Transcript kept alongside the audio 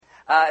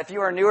If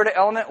you are newer to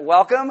Element,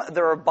 welcome.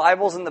 There are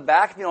Bibles in the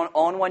back. If you don't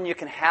own one, you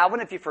can have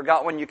one. If you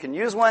forgot one, you can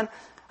use one.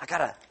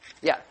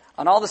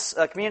 On all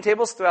the communion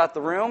tables throughout the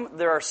room,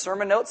 there are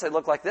sermon notes. They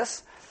look like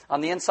this. On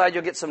the inside,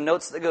 you'll get some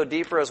notes that go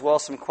deeper, as well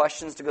as some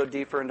questions to go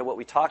deeper into what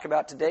we talk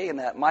about today, and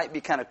that might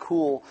be kind of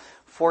cool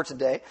for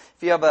today.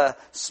 If you have a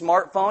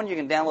smartphone, you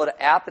can download an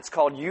app. It's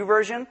called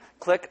YouVersion.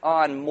 Click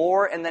on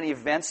More and then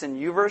Events in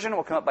YouVersion. It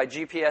will come up by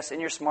GPS in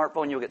your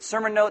smartphone. You'll get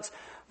sermon notes,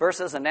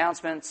 verses,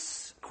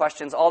 announcements,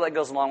 questions, all that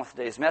goes along with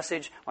today's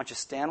message. Why don't you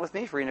stand with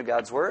me for reading of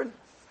God's Word?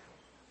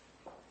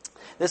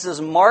 This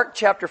is Mark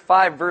chapter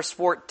 5, verse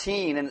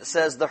 14, and it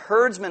says, "The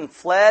herdsmen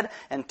fled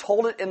and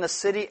told it in the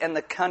city and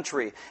the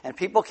country, and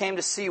people came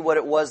to see what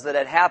it was that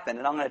had happened."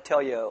 And I'm going to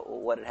tell you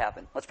what had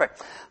happened. Let's pray.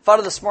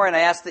 Father, this morning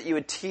I ask that you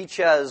would teach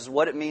us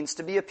what it means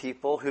to be a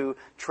people who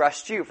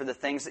trust you for the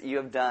things that you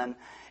have done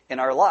in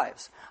our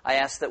lives. I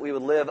ask that we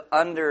would live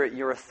under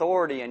your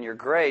authority and your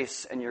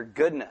grace and your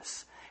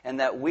goodness, and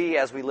that we,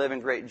 as we live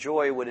in great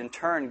joy, would in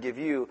turn give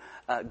you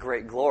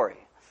great glory.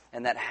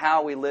 And that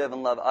how we live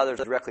and love others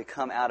directly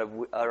come out of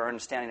our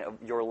understanding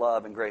of your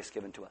love and grace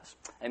given to us.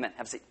 Amen.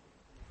 Have a seat.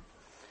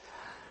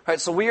 All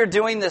right, so we are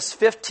doing this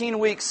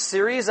 15-week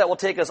series that will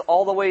take us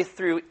all the way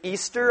through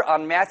Easter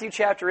on Matthew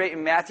chapter 8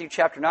 and Matthew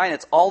chapter 9.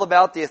 It's all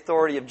about the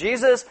authority of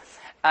Jesus.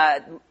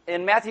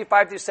 In Matthew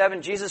 5 through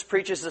 7, Jesus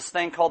preaches this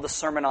thing called the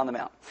Sermon on the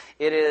Mount.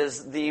 It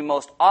is the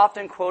most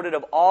often quoted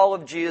of all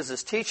of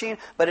Jesus' teaching,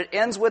 but it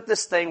ends with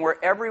this thing where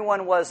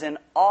everyone was in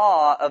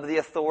awe of the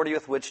authority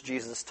with which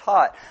Jesus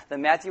taught.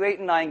 Then Matthew 8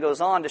 and 9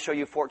 goes on to show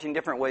you 14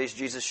 different ways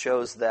Jesus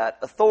shows that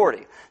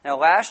authority. Now,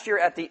 last year,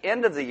 at the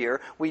end of the year,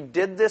 we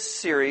did this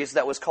series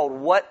that was called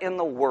What in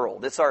the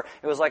World? It's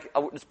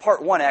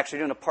part one, actually,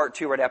 doing a part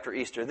two right after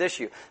Easter this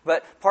year.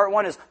 But part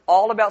one is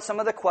all about some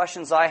of the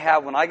questions I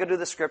have when I go to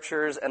the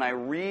Scriptures and I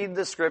read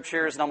the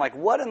Scriptures, and I'm like,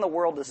 what in the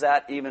world does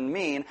that even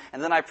mean?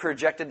 And then I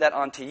projected that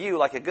onto you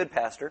like a good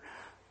pastor,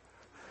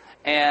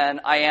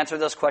 and I answered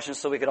those questions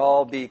so we could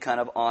all be kind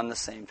of on the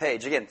same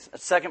page. Again, a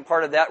second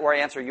part of that where I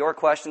answer your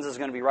questions is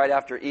going to be right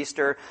after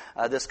Easter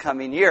this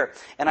coming year.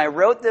 And I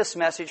wrote this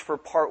message for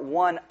part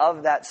one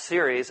of that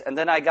series, and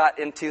then I got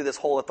into this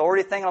whole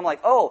authority thing, and I'm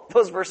like, oh,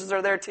 those verses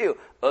are there too.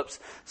 Oops.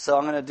 So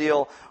I'm going to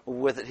deal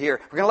with it here.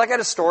 We're going to look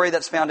at a story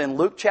that's found in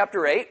Luke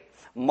chapter 8,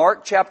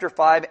 Mark chapter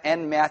 5,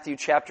 and Matthew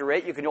chapter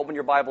 8. You can open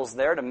your Bibles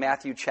there to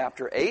Matthew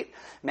chapter 8.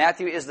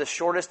 Matthew is the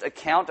shortest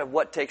account of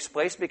what takes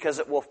place because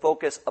it will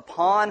focus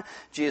upon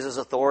Jesus'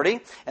 authority.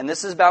 And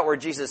this is about where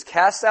Jesus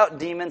casts out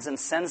demons and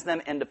sends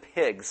them into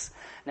pigs.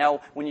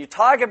 Now, when you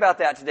talk about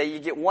that today, you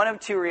get one of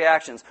two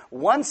reactions.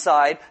 One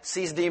side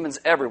sees demons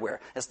everywhere.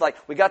 It's like,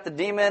 we got the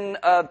demon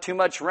of too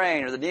much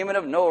rain, or the demon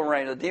of no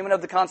rain, or the demon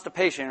of the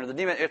constipation, or the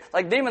demon...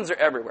 demons are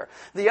everywhere.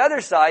 The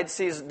other side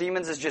sees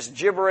demons as just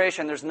gibberish,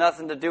 and there's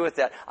nothing to do with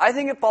that. I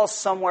think it falls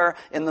somewhere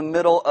in the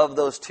middle of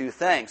those two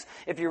things.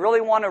 If you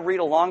really want to read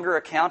a longer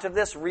account of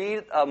this,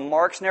 read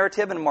Mark's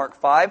narrative in Mark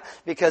 5,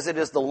 because it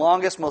is the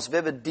longest, most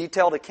vivid,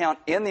 detailed account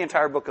in the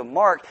entire book of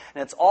Mark,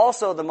 and it's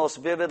also the most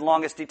vivid,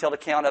 longest, detailed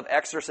account of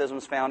exorcisms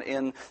found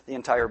in the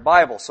entire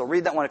Bible. So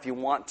read that one if you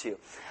want to.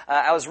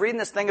 I was reading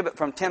this thing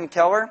from Tim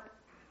Keller.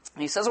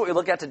 And he says what we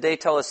look at today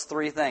tell us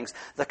three things: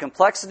 the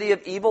complexity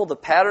of evil, the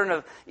pattern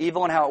of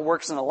evil and how it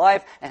works in a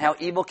life, and how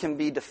evil can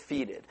be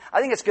defeated.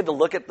 I think it's good to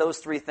look at those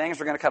three things.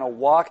 We're going to kind of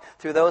walk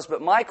through those. But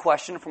my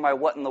question for my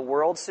What in the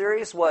World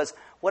series was,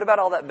 what about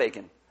all that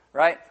bacon,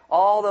 right?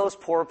 All those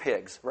poor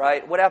pigs,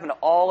 right? What happened to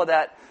all of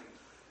that?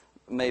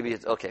 Maybe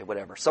it's okay,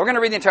 whatever. So we're going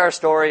to read the entire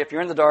story. If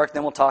you're in the dark,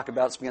 then we'll talk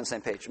about it so we'll be on the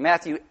same page.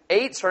 Matthew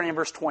 8, starting in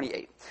verse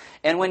 28.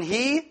 And when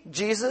he,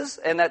 Jesus,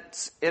 and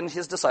that's in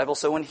his disciples,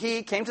 so when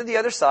he came to the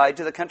other side,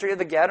 to the country of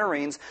the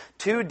Gadarenes,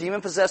 two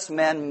demon-possessed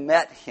men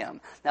met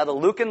him. Now the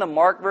Luke and the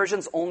Mark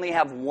versions only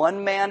have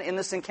one man in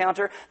this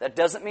encounter. That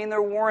doesn't mean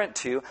there weren't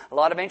two. A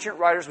lot of ancient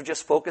writers would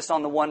just focus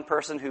on the one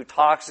person who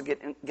talks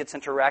and gets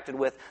interacted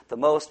with the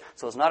most.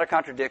 So it's not a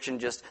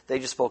contradiction, they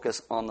just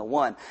focus on the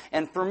one.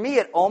 And for me,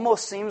 it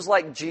almost seems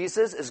like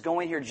Jesus is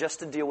going here just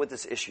to deal with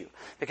this issue.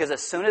 Because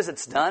as soon as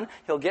it's done,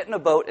 he'll get in a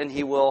boat and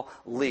he will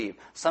leave.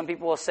 Some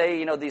people will say,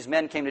 these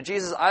men came to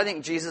Jesus. I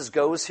think Jesus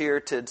goes here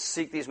to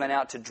seek these men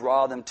out, to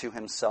draw them to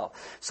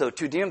himself. So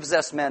two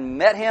demon-possessed men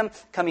met him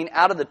coming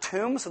out of the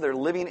tomb. So they're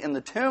living in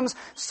the tombs,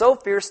 so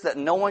fierce that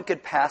no one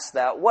could pass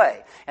that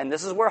way. And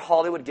this is where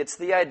Hollywood gets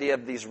the idea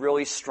of these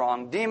really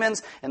strong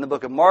demons. In the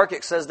book of Mark,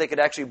 it says they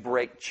could actually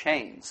break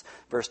chains.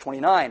 Verse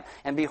 29,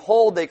 and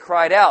behold, they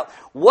cried out,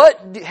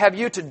 "What have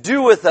you to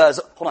do with us?"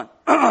 Hold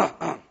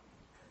on.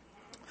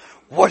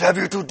 "What have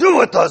you to do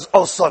with us,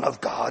 O Son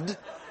of God?"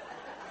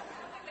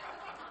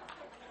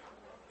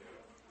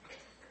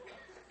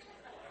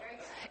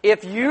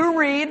 If you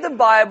read the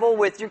Bible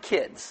with your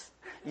kids,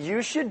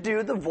 you should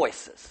do the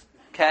voices,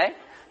 okay?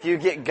 If you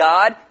get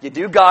God, you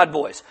do God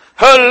voice.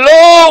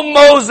 "Hello,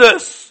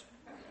 Moses."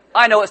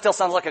 I know it still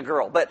sounds like a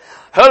girl, but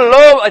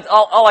hello,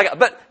 all I got.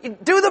 But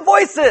do the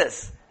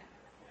voices.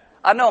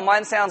 I know,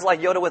 mine sounds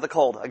like Yoda with a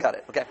cold. I got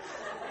it, okay.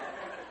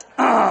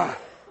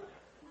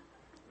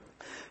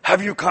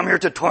 "Have you come here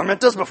to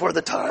torment us before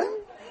the time?"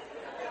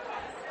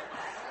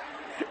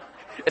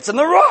 It's in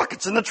the rock.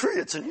 It's in the tree.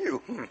 It's in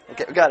you.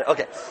 Okay, we got it.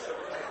 Okay.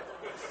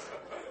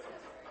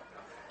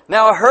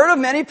 Now a herd of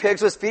many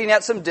pigs was feeding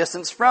at some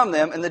distance from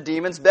them, and the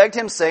demons begged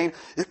him, saying,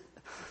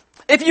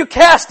 if you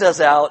cast us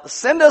out,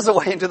 send us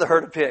away into the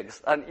herd of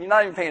pigs. You're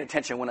not even paying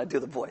attention when I do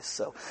the voice.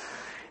 So,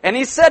 and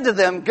he said to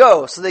them,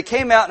 go. So they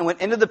came out and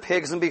went into the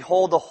pigs, and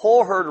behold, the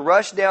whole herd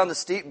rushed down the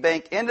steep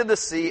bank into the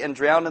sea and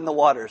drowned in the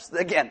waters.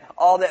 Again,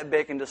 all that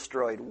bacon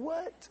destroyed.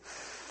 What?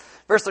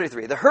 Verse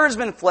 33, the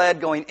herdsmen fled,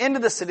 going into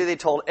the city. They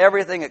told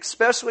everything,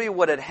 especially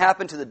what had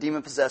happened to the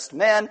demon-possessed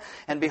men.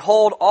 And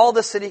behold, all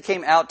the city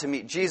came out to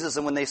meet Jesus.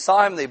 And when they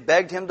saw him, they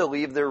begged him to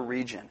leave their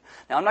region.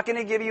 Now, I'm not going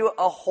to give you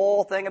a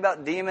whole thing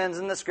about demons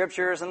in the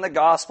scriptures and the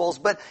gospels.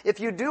 But if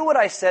you do what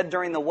I said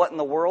during the What in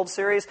the World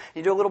series,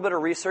 you do a little bit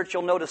of research,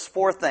 you'll notice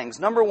 4 things.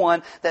 Number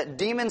 1, that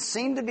demons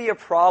seem to be a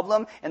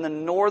problem in the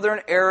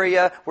northern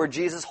area where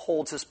Jesus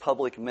holds his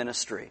public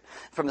ministry.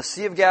 From the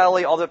Sea of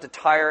Galilee all the way up to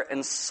Tyre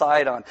and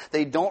Sidon.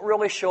 They don't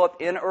really show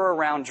up in or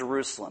around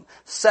Jerusalem.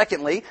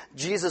 Secondly,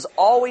 Jesus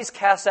always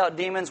casts out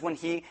demons when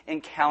he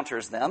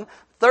encounters them.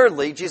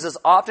 Thirdly, Jesus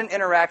often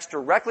interacts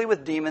directly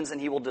with demons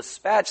and he will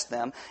dispatch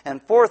them.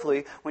 And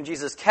fourthly, when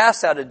Jesus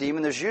casts out a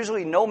demon, there's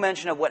usually no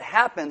mention of what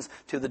happens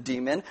to the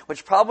demon,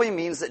 which probably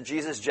means that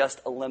Jesus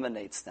just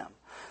eliminates them.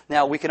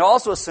 Now, we can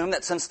also assume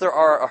that since there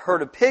are a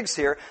herd of pigs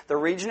here, the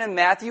region in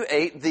Matthew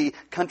 8, the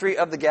country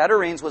of the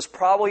Gadarenes, was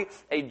probably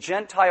a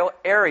Gentile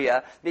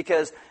area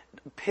because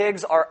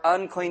pigs are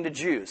unclean to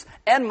Jews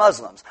and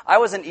Muslims. I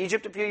was in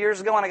Egypt a few years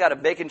ago and I got a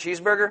bacon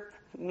cheeseburger.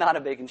 Not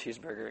a bacon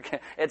cheeseburger.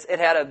 It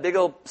had a big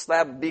old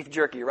slab of beef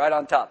jerky right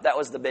on top. That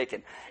was the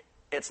bacon.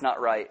 It's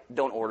not right.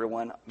 Don't order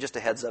one. Just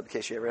a heads up in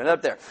case you ever end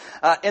up there.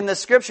 In the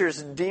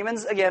scriptures,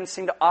 demons, again,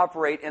 seem to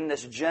operate in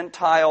this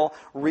Gentile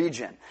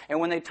region. And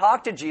when they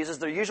talk to Jesus,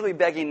 they're usually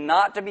begging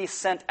not to be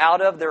sent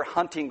out of their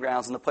hunting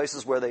grounds in the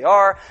places where they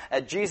are.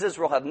 Jesus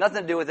will have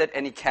nothing to do with it,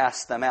 and he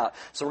casts them out.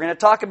 So we're going to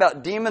talk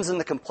about demons and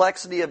the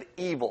complexity of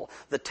evil.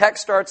 The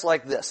text starts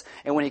like this.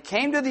 And when he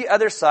came to the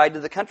other side, to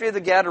the country of the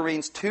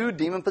Gadarenes, 2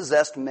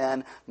 demon-possessed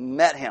men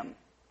met him.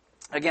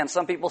 Again,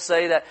 some people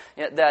say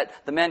that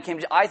the men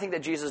came. I think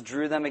that Jesus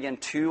drew them again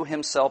to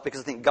himself because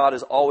I think God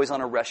is always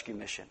on a rescue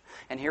mission.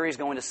 And here he's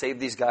going to save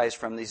these guys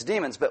from these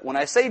demons. But when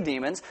I say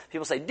demons,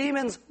 people say,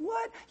 demons?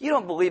 What? You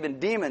don't believe in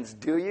demons,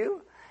 do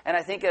you? And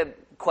I think a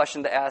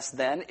question to ask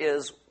then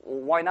is,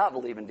 why not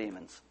believe in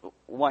demons?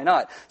 Why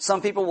not?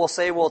 Some people will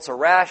say, well, it's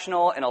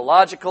irrational and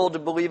illogical to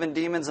believe in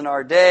demons in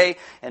our day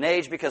and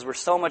age because we're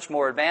so much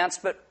more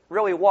advanced. But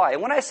really, why?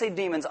 And when I say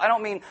demons, I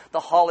don't mean the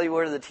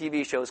Hollywood or the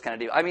TV shows kind of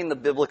demons. I mean the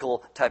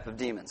biblical type of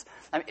demons.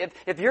 I mean,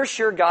 if you're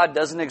sure God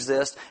doesn't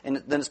exist,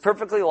 then it's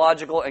perfectly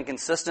logical and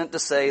consistent to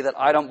say that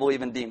I don't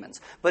believe in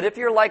demons. But if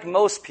you're like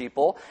most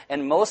people,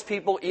 and most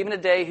people, even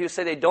today, who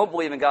say they don't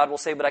believe in God, will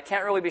say, but I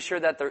can't really be sure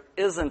that there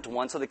isn't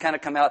one, so they kind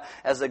of come out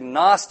as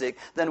agnostic,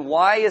 then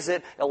why is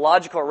it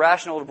illogical or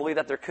rational to believe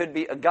that there could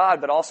be a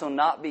God, but also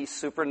not be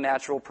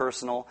supernatural,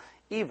 personal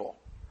evil?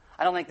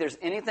 I don't think there's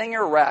anything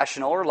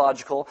irrational or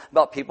logical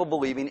about people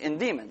believing in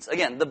demons.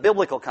 Again, the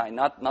biblical kind,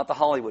 not the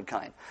Hollywood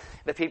kind.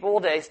 But people will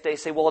they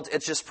say, well,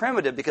 it's just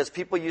primitive because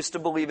people used to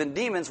believe in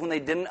demons when they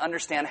didn't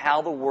understand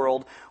how the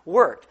world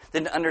worked.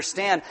 Didn't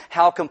understand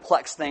how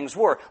complex things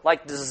were.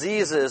 Like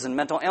diseases and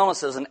mental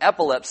illnesses and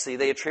epilepsy,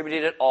 they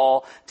attributed it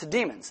all to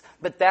demons.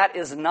 But that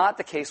is not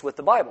the case with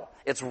the Bible.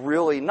 It's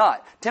really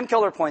not. Tim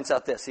Keller points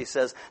out this. He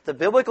says, the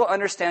biblical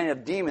understanding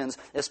of demons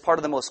is part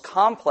of the most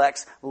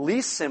complex,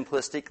 least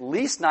simplistic,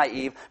 least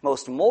naive,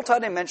 most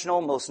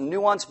multidimensional, most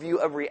nuanced view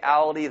of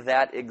reality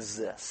that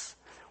exists.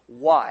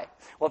 Why?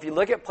 Well, if you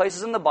look at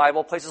places in the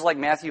Bible, places like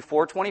Matthew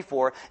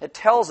 4:24, it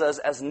tells us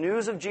as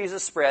news of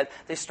Jesus spread,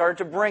 they started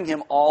to bring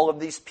him all of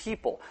these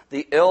people.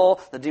 The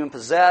ill, the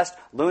demon-possessed,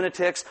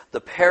 lunatics,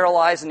 the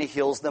paralyzed, and he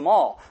heals them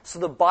all. So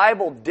the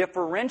Bible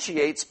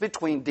differentiates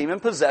between demon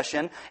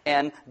possession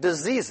and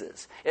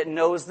diseases. It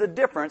knows the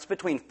difference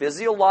between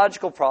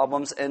physiological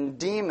problems and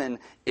demon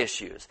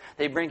issues.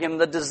 They bring him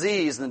the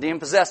disease and the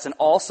demon-possessed and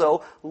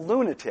also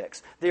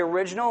lunatics. The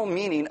original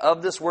meaning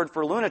of this word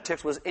for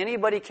lunatics was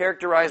anybody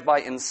characterized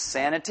by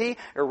insanity,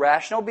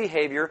 irrational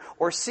behavior,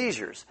 or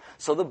seizures.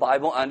 So the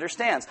Bible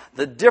understands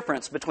the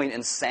difference between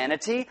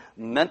insanity,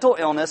 mental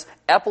illness,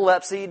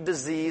 epilepsy,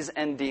 disease,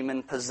 and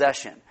demon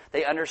possession.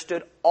 They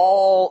understood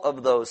all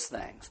of those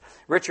things.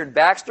 Richard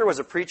Baxter was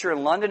a preacher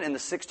in London in the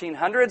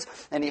 1600s,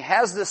 and he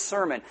has this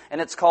sermon, and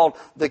it's called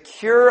The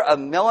Cure of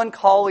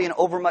Melancholy and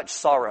Overmuch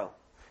Sorrow.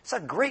 It's a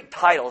great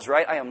titles,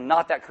 right? I am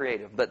not that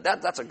creative, but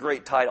that's a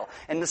great title.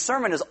 And the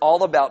sermon is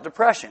all about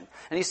depression.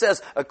 And he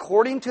says,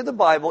 according to the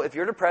Bible, if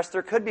you're depressed,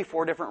 there could be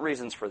 4 different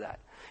reasons for that.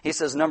 He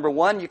says, number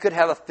 1, you could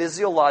have a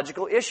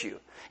physiological issue.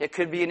 It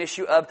could be an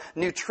issue of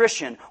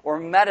nutrition or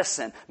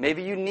medicine.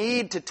 Maybe you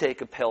need to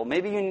take a pill.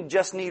 Maybe you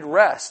just need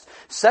rest.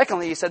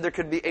 Secondly, he said there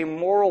could be a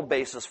moral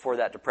basis for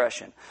that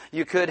depression.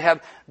 You could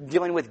have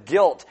dealing with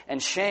guilt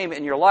and shame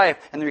in your life,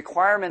 and the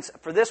requirements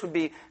for this would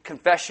be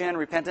confession,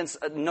 repentance,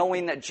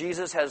 knowing that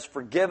Jesus has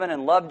forgiven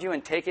and loved you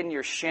and taken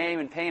your shame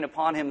and pain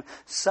upon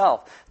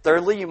himself.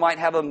 Thirdly, you might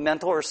have a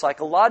mental or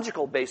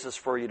psychological basis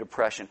for your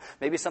depression.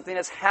 Maybe something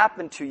has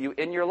happened to you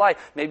in your life.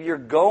 Maybe you're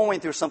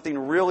going through something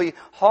really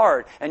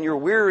hard and you're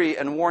weary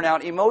and worn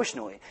out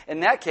emotionally.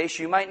 In that case,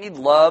 you might need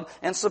love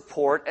and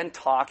support and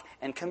talk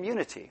and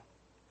community.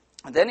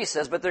 And then he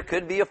says, but there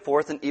could be a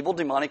fourth and evil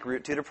demonic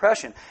root to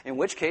depression, in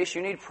which case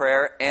you need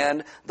prayer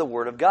and the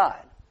Word of God.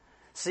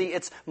 See,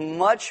 it's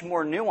much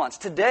more nuanced.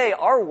 Today,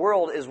 our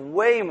world is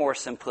way more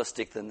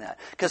simplistic than that,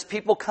 because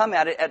people come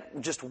at it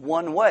at just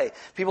one way.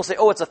 People say,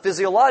 oh, it's a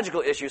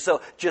physiological issue,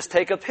 so just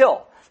take a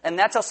pill. And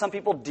that's how some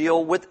people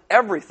deal with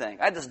everything.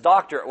 I had this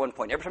doctor at one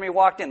point. Every time he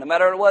walked in, no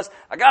matter what it was,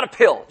 I got a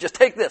pill. Just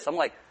take this. I'm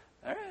like,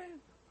 all right.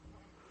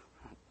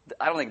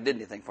 I don't think it did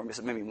anything for me,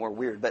 so it made me more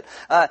weird. But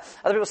other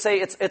people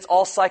say it's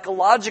all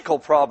psychological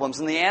problems.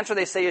 And the answer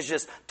they say is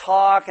just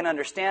talk and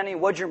understanding.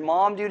 What'd your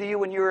mom do to you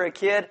when you were a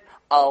kid?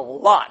 A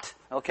lot.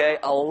 Okay?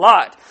 A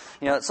lot.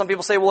 You know, some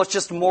people say, well, it's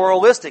just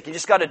moralistic. You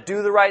just got to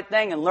do the right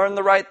thing and learn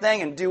the right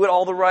thing and do it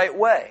all the right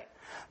way.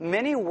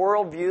 Many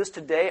worldviews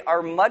today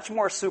are much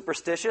more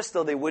superstitious,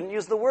 though they wouldn't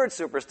use the word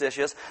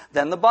superstitious,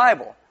 than the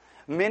Bible.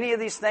 Many of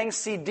these things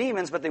see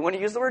demons, but they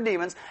wouldn't use the word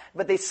demons,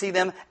 but they see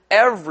them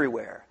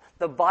everywhere.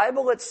 The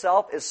Bible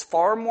itself is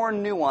far more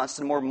nuanced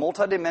and more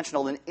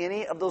multidimensional than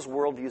any of those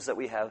worldviews that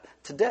we have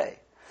today.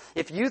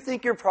 If you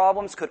think your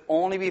problems could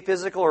only be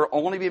physical or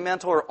only be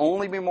mental or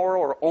only be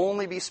moral or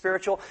only be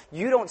spiritual,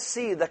 you don't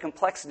see the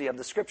complexity of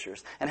the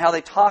Scriptures and how they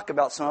talk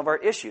about some of our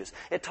issues.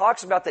 It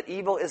talks about that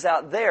evil is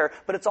out there,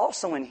 but it's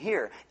also in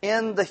here,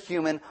 in the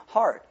human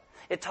heart.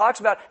 It talks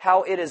about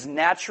how it is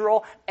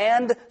natural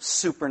and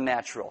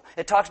supernatural.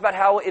 It talks about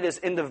how it is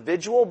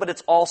individual, but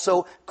it's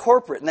also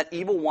corporate, and that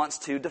evil wants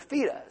to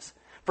defeat us.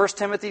 1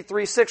 Timothy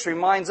 3:6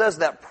 reminds us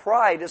that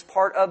pride is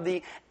part of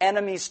the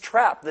enemy's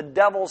trap, the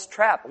devil's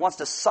trap. It wants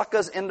to suck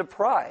us into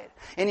pride.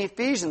 In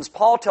Ephesians,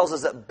 Paul tells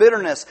us that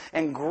bitterness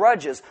and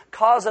grudges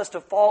cause us to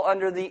fall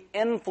under the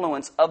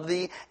influence of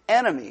the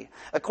enemy.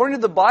 According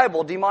to the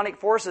Bible, demonic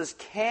forces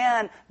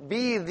can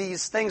be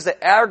these things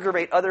that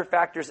aggravate other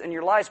factors in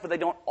your lives, but they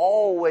don't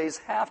always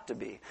have to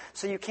be.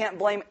 So you can't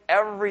blame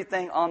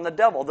everything on the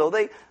devil, though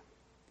they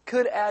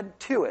could add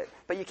to it.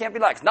 But you can't be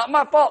like, it's not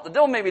my fault, the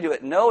devil made me do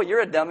it. No, you're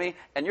a dummy,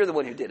 and you're the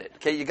one who did it.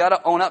 Okay, you got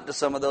to own up to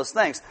some of those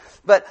things.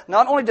 But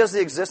not only does the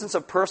existence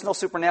of personal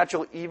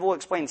supernatural evil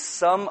explain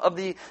some of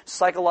the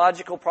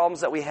psychological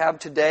problems that we have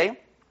today,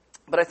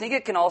 but I think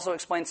it can also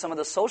explain some of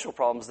the social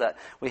problems that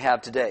we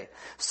have today.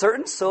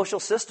 Certain social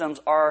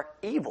systems are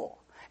evil,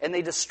 and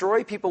they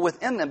destroy people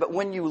within them. But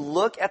when you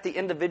look at the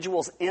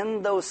individuals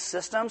in those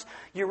systems,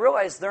 you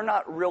realize they're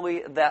not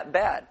really that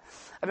bad.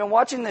 I've been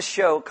watching this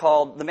show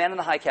called The Man in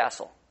the High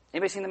Castle.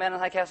 Anybody seen The Man in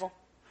the High Castle?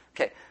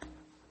 Okay.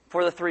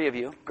 For the three of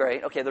you,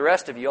 great. Okay, the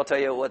rest of you, I'll tell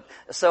you what.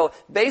 So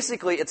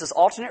basically, it's this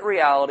alternate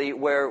reality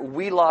where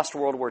we lost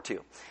World War II.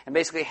 And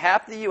basically,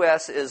 half the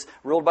U.S. is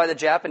ruled by the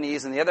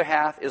Japanese, and the other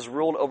half is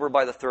ruled over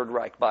by the Third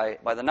Reich, by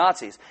the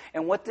Nazis.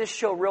 And what this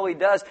show really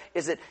does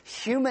is it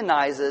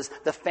humanizes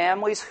the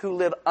families who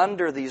live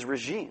under these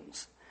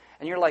regimes.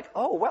 And you're like,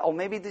 oh, well,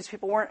 maybe these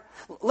people weren't.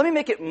 Let me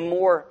make it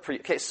more for you.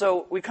 Okay,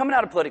 so we're coming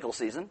out of political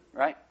season,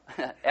 right?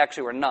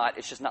 Actually, we're not.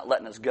 It's just not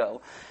letting us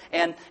go.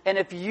 And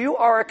if you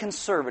are a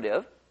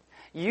conservative,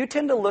 you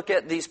tend to look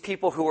at these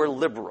people who are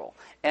liberal,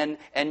 and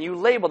you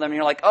label them, and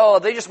you're like, oh,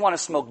 they just want to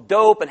smoke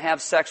dope and have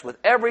sex with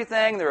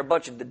everything. They're a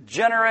bunch of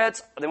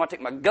degenerates. They want to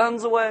take my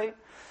guns away.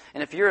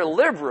 And if you're a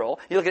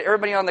liberal, you look at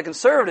everybody on the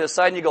conservative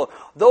side and you go,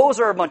 those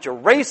are a bunch of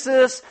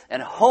racists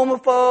and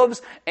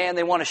homophobes, and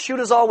they want to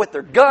shoot us all with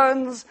their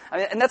guns. I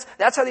mean, and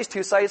that's how these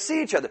two sides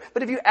see each other.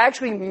 But if you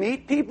actually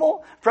meet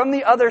people from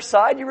the other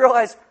side, you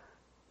realize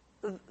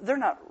they're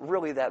not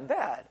really that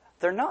bad.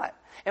 They're not.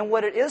 And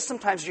what it is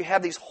sometimes you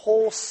have these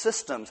whole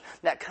systems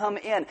that come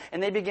in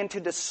and they begin to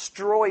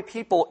destroy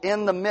people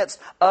in the midst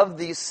of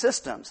these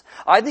systems.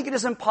 I think it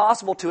is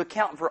impossible to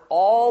account for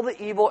all the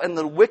evil and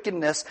the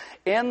wickedness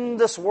in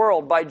this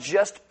world by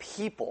just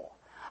people.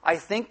 I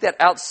think that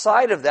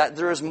outside of that,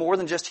 there is more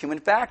than just human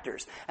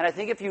factors. And I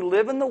think if you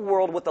live in the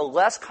world with a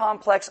less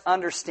complex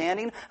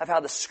understanding of how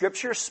the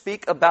Scriptures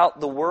speak about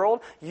the world,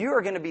 you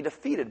are going to be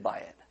defeated by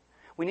it.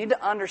 We need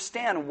to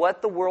understand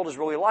what the world is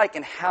really like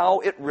and how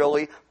it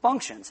really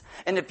functions.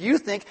 And if you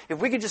think, if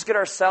we could just get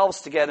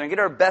ourselves together and get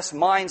our best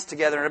minds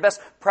together and our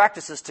best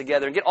practices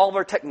together and get all of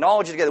our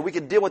technology together, we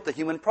could deal with the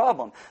human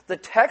problem. The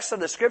text of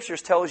the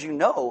Scriptures tells you,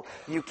 no,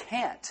 you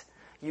can't.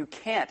 You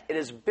can't. It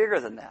is bigger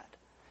than that.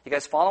 You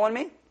guys following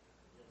me?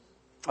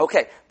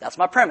 Okay, that's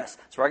my premise.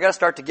 That's where I got to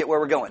start to get where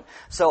we're going.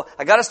 So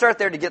I got to start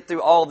there to get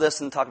through all of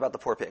this and talk about the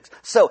poor pigs.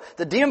 So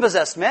the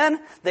demon-possessed men,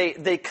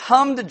 they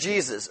come to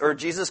Jesus, or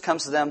Jesus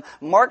comes to them.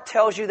 Mark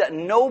tells you that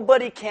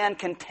nobody can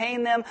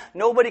contain them.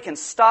 Nobody can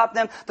stop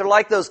them. They're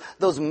like those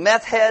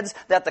meth heads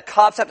that the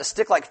cops have to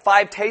stick like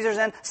 5 tasers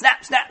in.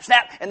 Snap, snap,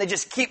 snap. And they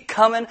just keep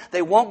coming.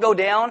 They won't go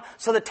down.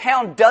 So the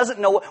town doesn't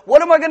know,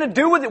 what am I going to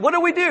do with it? What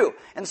do we do?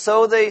 And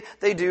so they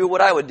do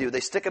what I would do. They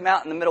stick them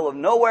out in the middle of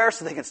nowhere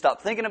so they can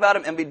stop thinking about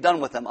them and be done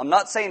with them. I'm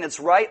not saying it's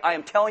right. I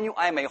am telling you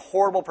I am a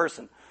horrible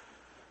person.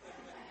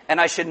 and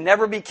I should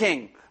never be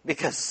king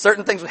because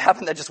certain things would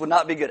happen that just would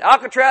not be good.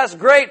 Alcatraz,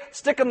 great,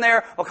 stick them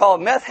there. We'll call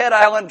it Meth Head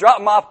Island, drop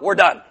them off, we're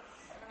done.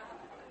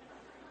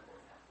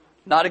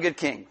 Not a good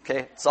king,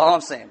 okay? That's all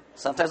I'm saying.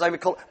 Sometimes I be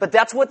cold. But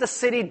that's what the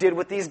city did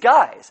with these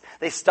guys.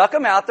 They stuck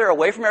them out there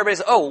away from everybody and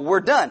said, oh,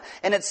 we're done.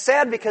 And it's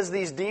sad because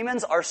these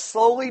demons are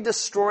slowly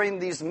destroying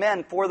these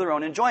men for their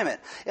own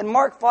enjoyment. In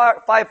Mark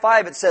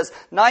 5:5, it says,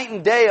 night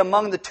and day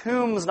among the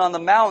tombs and on the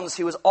mountains,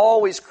 he was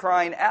always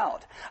crying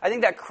out. I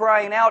think that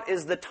crying out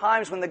is the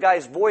times when the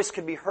guy's voice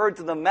could be heard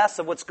through the mess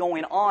of what's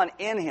going on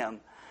in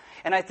him.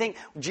 And I think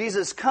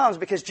Jesus comes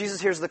because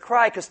Jesus hears the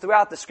cry, because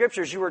throughout the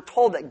Scriptures you were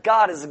told that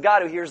God is a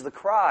God who hears the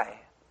cry.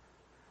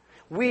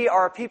 We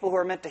are people who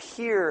are meant to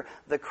hear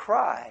the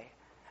cry.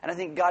 And I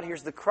think God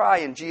hears the cry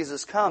and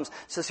Jesus comes. It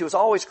says he was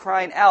always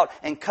crying out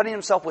and cutting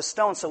himself with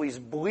stones, so he's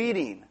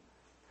bleeding.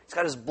 He's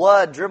got his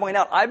blood dribbling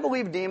out. I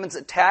believe demons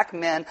attack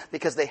men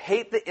because they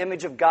hate the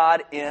image of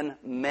God in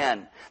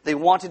men. They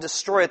want to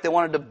destroy it. They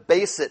want to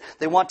debase it.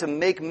 They want to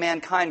make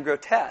mankind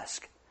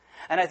grotesque.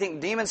 And I think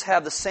demons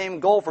have the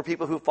same goal for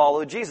people who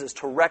follow Jesus,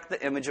 to wreck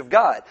the image of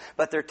God.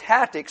 But their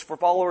tactics for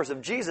followers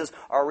of Jesus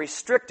are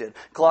restricted.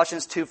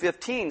 Colossians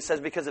 2:15 says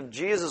because of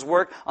Jesus'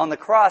 work on the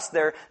cross,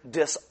 they're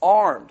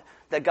disarmed.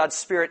 That God's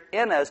Spirit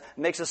in us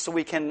makes us so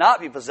we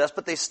cannot be possessed,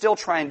 but they still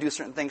try and do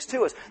certain things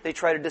to us. They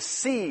try to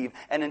deceive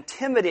and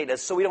intimidate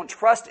us so we don't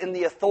trust in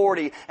the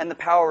authority and the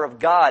power of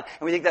God.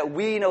 And we think that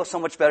we know so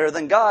much better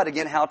than God,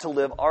 again, how to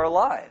live our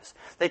lives.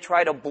 They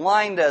try to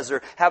blind us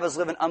or have us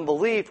live in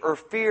unbelief or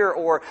fear,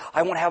 or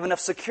I won't have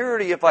enough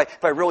security if I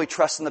really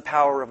trust in the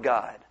power of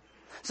God.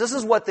 So this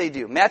is what they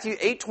do. Matthew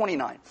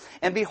 8:29.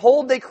 And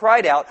behold, they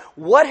cried out,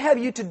 what have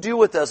you to do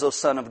with us, O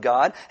Son of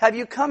God? Have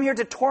you come here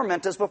to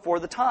torment us before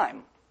the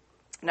time?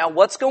 Now,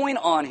 what's going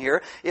on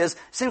here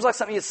seems like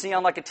something you'd see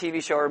on like a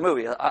TV show or a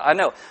movie. I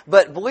know.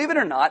 But believe it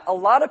or not, a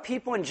lot of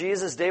people in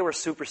Jesus' day were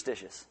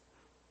superstitious.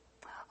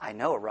 I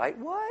know, right?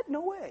 What?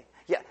 No way.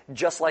 Yeah,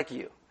 just like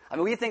you. I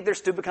mean, we think they're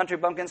stupid country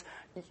bumpkins.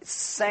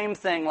 Same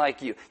thing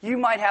like you. You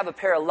might have a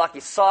pair of lucky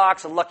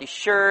socks, a lucky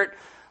shirt,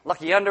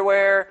 lucky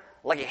underwear,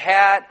 lucky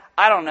hat.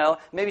 I don't know.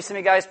 Maybe some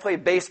of you guys play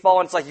baseball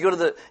and it's like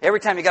every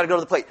time you got to go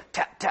to the plate,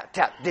 tap, tap,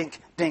 tap, dink,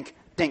 dink,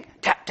 dink,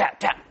 tap, tap,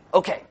 tap.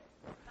 Okay.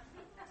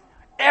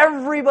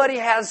 Everybody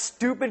has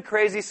stupid,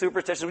 crazy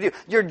superstitions with you.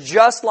 You're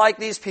just like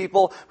these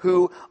people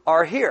who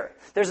are here.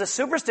 There's a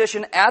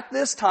superstition at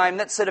this time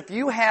that said if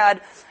you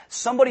had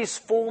somebody's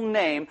full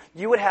name,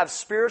 you would have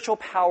spiritual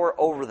power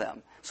over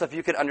them. So if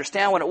you could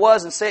understand what it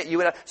was and say it, you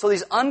would have. So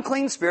these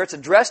unclean spirits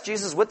addressed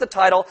Jesus with the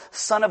title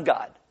Son of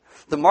God.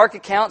 The Mark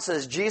account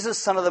says Jesus,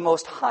 Son of the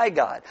Most High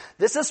God.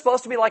 This is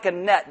supposed to be like a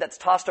net that's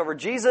tossed over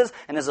Jesus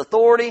and his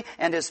authority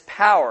and his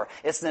power.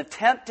 It's an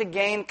attempt to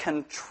gain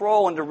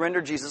control and to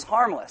render Jesus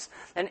harmless.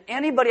 And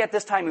anybody at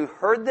this time who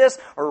heard this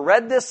or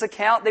read this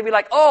account, they'd be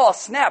like, oh,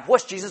 snap,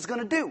 what's Jesus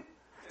going to do?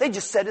 They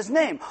just said his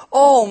name.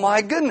 Oh,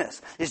 my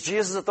goodness. Is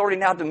Jesus' authority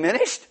now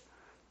diminished?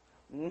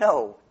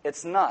 No,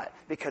 it's not,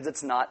 because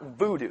it's not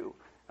voodoo.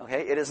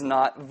 Okay, it is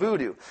not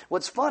voodoo.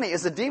 What's funny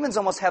is the demons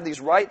almost have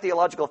these right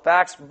theological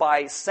facts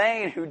by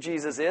saying who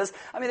Jesus is.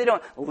 I mean, they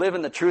don't live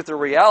in the truth or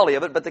reality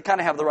of it, but they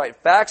kind of have the right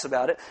facts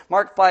about it.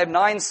 Mark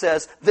 5:9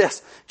 says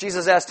this.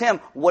 Jesus asked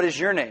him, what is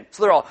your name?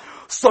 So they're all,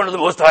 Son of the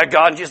Most High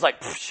God. And Jesus is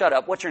like, shut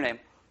up. What's your name?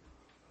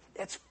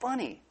 It's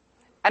funny.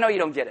 I know you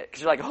don't get it,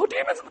 because you're like, oh,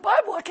 demons in the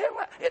Bible, I can't.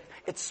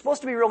 It's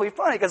supposed to be really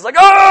funny, because it's like,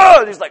 oh!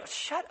 And he's like,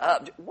 shut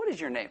up. What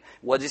is your name?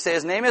 What did he say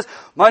his name is?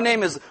 My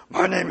name is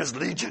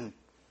Legion.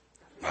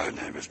 My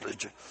name is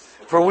Legion.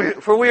 For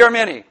we are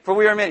many. For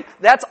we are many.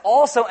 That's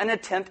also an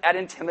attempt at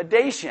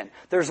intimidation.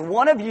 There's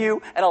one of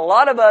you and a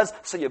lot of us,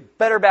 so you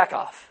better back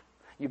off.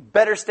 You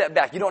better step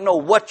back. You don't know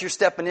what you're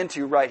stepping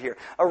into right here.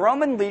 A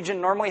Roman legion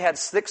normally had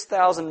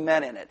 6,000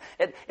 men in it.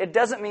 It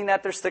doesn't mean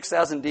that there's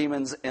 6,000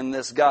 demons in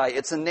this guy.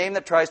 It's a name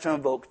that tries to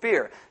invoke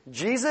fear.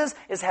 Jesus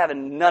is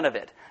having none of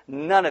it.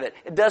 None of it.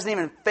 It doesn't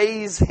even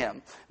faze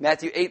him.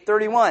 Matthew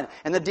 8:31.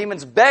 And the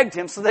demons begged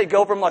him, so they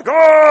go from like,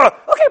 oh,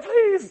 okay,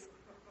 please.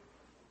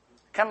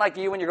 Kind of like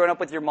you when you're growing up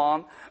with your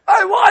mom.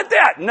 I want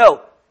that.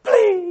 No,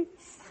 please.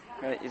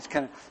 Right? It's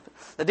kind of.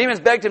 The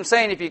demons begged him,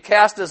 saying, if you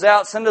cast us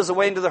out, send us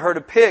away into the herd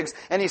of pigs.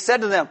 And he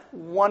said to them,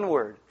 one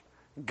word,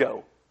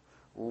 go.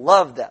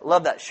 Love that.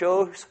 Love that.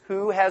 Shows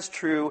who has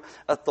true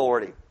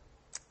authority.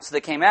 So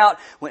they came out,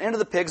 went into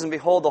the pigs, and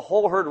behold, the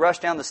whole herd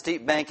rushed down the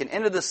steep bank and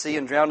into the sea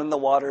and drowned in the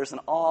waters,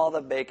 and all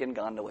the bacon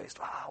gone to waste.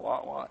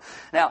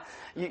 Now,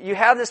 you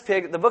have this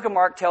pig. The book of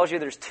Mark tells you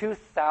there's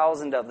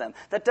 2,000 of them.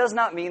 That does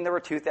not mean there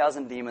were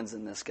 2,000 demons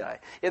in this guy.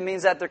 It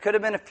means that there could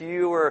have been a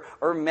few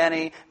or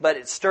many, but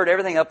it stirred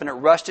everything up and it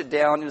rushed it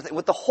down.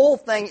 What the whole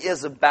thing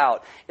is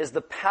about is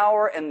the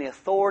power and the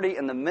authority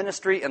and the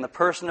ministry and the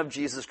person of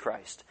Jesus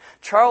Christ.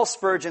 Charles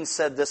Spurgeon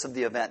said this of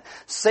the event.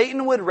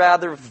 Satan would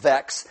rather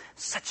vex,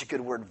 such a good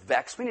word,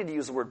 vex. We need to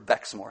use the word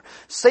vex more.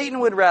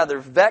 Satan would rather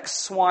vex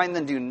swine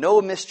than do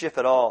no mischief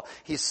at all.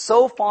 He's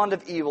so fond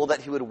of evil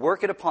that he would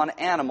work it upon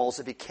animals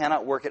if he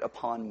cannot work it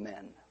upon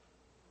men.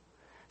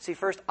 See,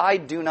 first, I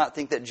do not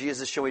think that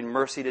Jesus is showing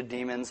mercy to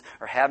demons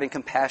or having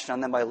compassion on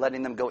them by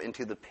letting them go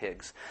into the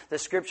pigs. The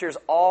Scriptures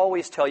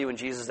always tell you when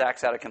Jesus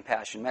acts out of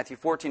compassion. Matthew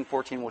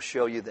 14:14 will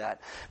show you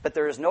that. But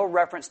there is no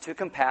reference to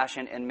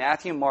compassion in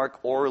Matthew, Mark,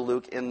 or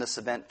Luke in this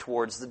event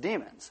towards the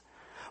demons.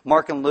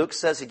 Mark and Luke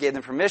says he gave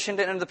them permission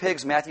to enter the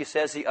pigs. Matthew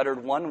says he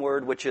uttered one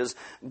word, which is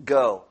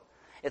go.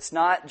 It's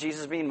not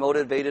Jesus being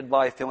motivated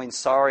by feeling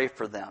sorry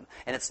for them.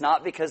 And it's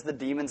not because the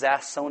demons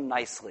asked so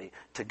nicely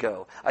to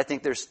go. I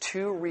think there's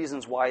two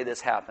reasons why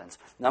this happens.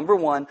 Number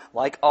one,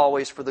 like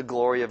always, for the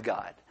glory of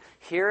God.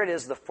 Here it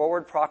is, the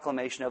forward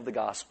proclamation of the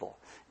gospel.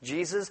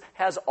 Jesus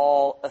has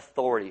all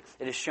authority.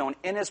 It is shown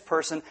in his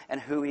person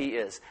and who he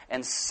is.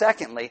 And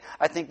secondly,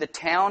 I think the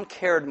town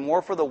cared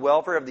more for the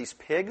welfare of these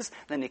pigs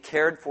than he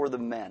cared for the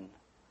men.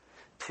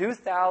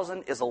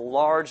 2,000 is a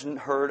large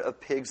herd of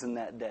pigs in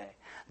that day.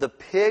 The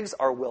pigs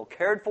are well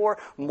cared for,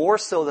 more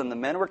so than the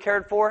men were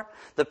cared for.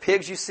 The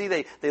pigs, you see,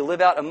 they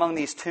live out among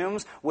these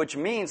tombs, which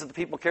means that the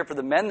people care for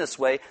the men this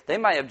way. They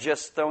might have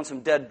just thrown some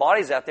dead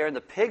bodies out there, and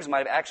the pigs might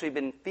have actually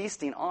been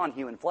feasting on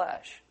human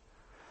flesh.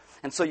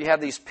 And so you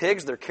have these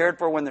pigs, they're cared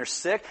for when they're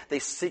sick. They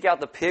seek out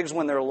the pigs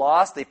when they're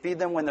lost. They feed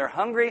them when they're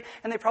hungry.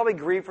 And they probably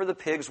grieve for the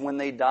pigs when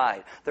they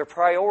died. Their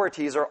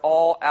priorities are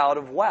all out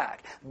of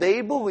whack.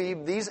 They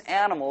believe these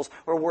animals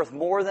are worth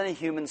more than a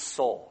human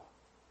soul.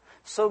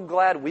 So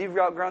glad we've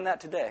outgrown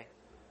that today.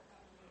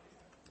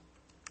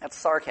 That's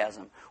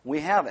sarcasm. We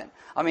haven't.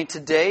 I mean,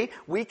 today,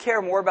 we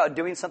care more about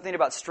doing something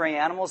about stray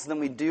animals than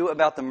we do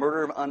about the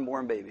murder of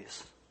unborn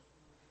babies.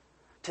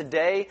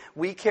 Today,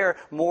 we care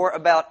more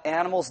about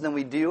animals than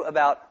we do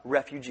about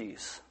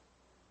refugees.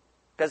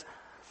 Because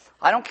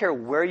I don't care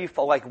where you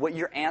fall, like what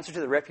your answer to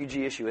the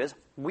refugee issue is.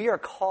 We are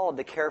called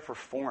to care for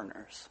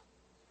foreigners.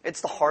 It's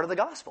the heart of the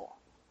gospel.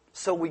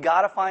 So we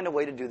got to find a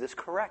way to do this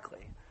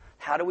correctly.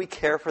 How do we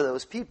care for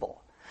those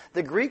people?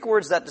 The Greek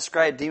words that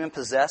describe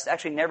demon-possessed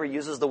actually never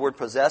uses the word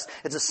possessed.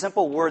 It's a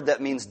simple word that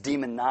means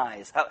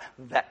demonize,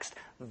 vexed.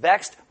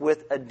 Vexed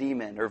with a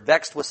demon, or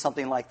vexed with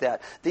something like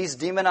that. These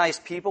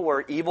demonized people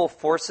where evil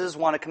forces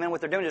want to come in, what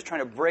they're doing is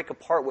trying to break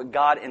apart what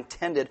God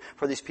intended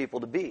for these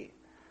people to be.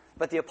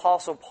 But the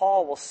Apostle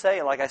Paul will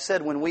say, like I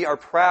said, when we are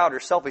proud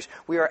or selfish,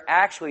 we are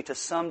actually, to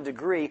some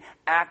degree,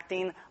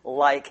 acting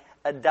like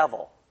a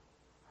devil.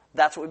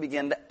 That's what we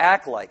begin to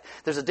act like.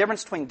 There's a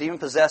difference between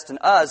demon-possessed and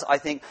us, I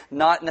think,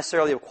 not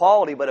necessarily of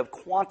quality, but of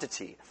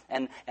quantity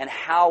and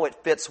how it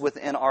fits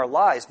within our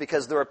lives.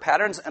 Because there are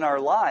patterns in our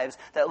lives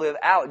that live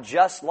out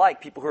just like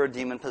people who are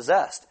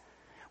demon-possessed.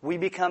 We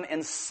become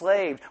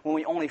enslaved when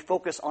we only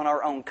focus on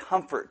our own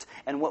comfort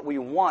and what we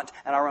want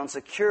and our own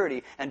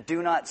security and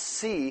do not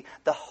see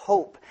the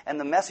hope and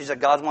the message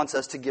that God wants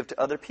us to give to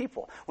other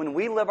people. When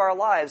we live our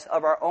lives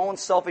of our own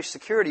selfish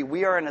security,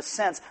 we are in a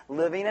sense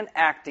living and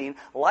acting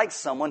like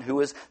someone who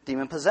is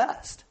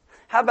demon-possessed.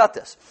 How about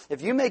this?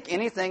 If you make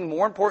anything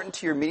more important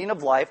to your meaning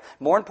of life,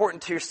 more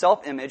important to your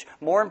self-image,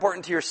 more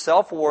important to your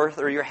self-worth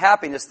or your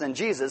happiness than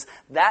Jesus,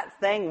 that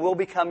thing will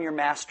become your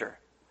master.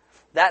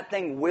 That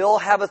thing will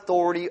have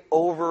authority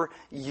over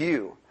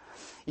you.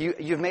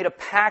 You've made a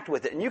pact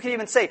with it. And you can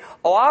even say,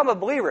 oh, I'm a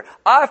believer.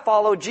 I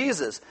follow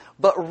Jesus.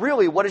 But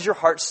really, what is your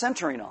heart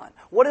centering on?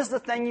 What is the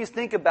thing you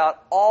think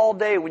about all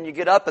day when you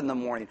get up in the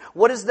morning?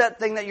 What is that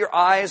thing that your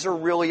eyes are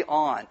really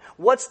on?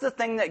 What's the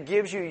thing that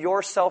gives you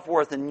your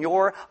self-worth and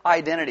your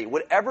identity?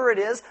 Whatever it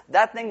is,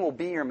 that thing will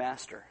be your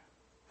master.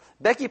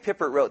 Becky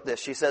Pippert wrote this.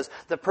 She says,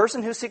 the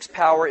person who seeks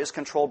power is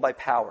controlled by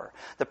power.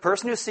 The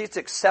person who seeks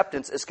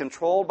acceptance is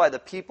controlled by the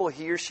people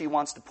he or she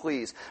wants to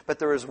please. But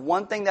there is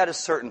one thing that is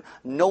certain.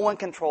 No one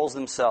controls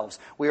themselves.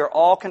 We are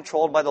all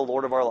controlled by the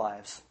Lord of our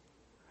lives.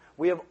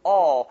 We have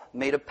all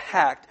made a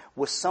pact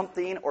with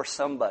something or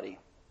somebody.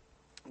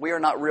 We are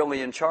not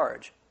really in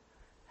charge.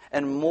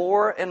 And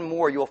more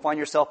you will find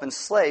yourself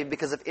enslaved,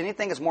 because if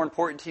anything is more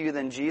important to you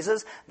than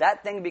Jesus,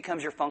 that thing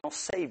becomes your functional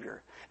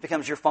savior. It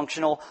becomes your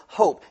functional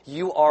hope.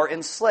 You are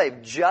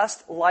enslaved,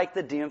 just like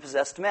the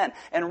demon-possessed men.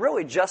 And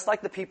really, just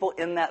like the people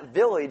in that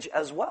village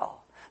as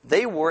well.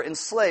 They were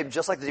enslaved,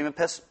 just like the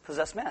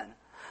demon-possessed men.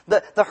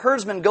 The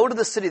herdsmen go to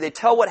the city. They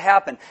tell what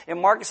happened. And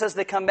Mark says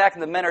they come back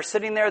and the men are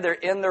sitting there. They're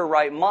in their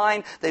right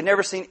mind. They've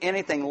never seen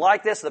anything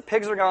like this. The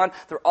pigs are gone.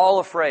 They're all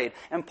afraid.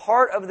 And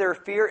part of their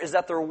fear is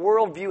that their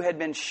worldview had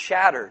been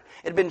shattered.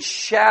 It had been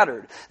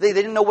shattered. They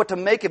didn't know what to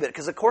make of it.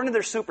 Because according to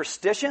their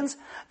superstitions,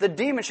 the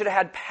demon should have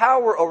had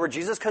power over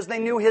Jesus because they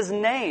knew his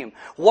name.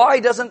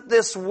 Why doesn't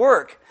this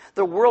work?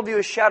 The worldview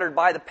is shattered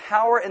by the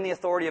power and the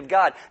authority of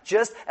God.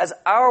 Just as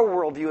our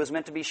worldview is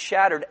meant to be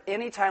shattered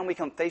anytime we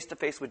come face to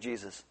face with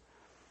Jesus.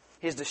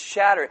 He's to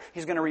shatter it.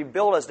 He's going to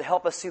rebuild us to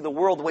help us see the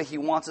world the way he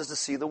wants us to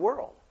see the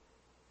world.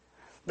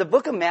 The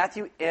book of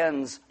Matthew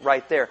ends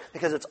right there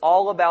because it's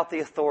all about the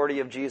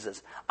authority of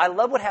Jesus. I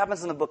love what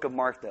happens in the book of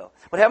Mark, though.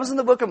 What happens in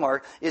the book of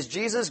Mark is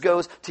Jesus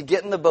goes to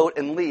get in the boat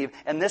and leave,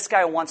 and this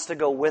guy wants to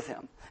go with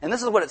him. And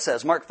this is what it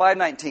says, Mark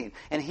 5:19.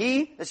 And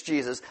he, that's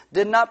Jesus,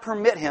 did not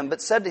permit him,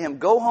 but said to him,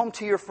 "Go home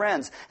to your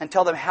friends and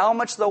tell them how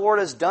much the Lord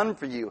has done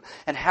for you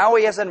and how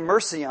he has had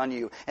mercy on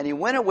you." And he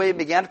went away and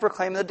began to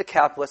proclaim in the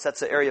Decapolis,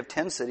 that's the area of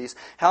 10 cities,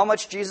 how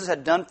much Jesus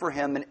had done for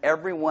him, and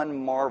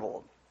everyone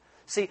marveled.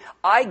 See,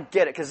 I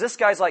get it, because this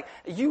guy's like,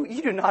 you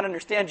do not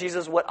understand,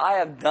 Jesus, what I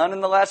have done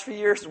in the last few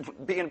years,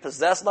 being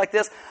possessed like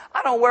this.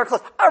 I don't wear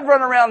clothes. I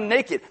run around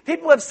naked.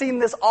 People have seen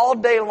this all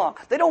day long.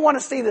 They don't want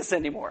to see this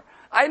anymore.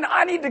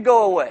 I need to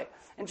go away.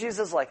 And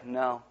Jesus is like,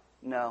 no.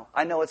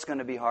 I know it's going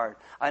to be hard.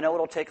 I know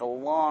it'll take a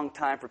long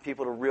time for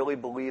people to really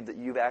believe that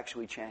you've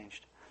actually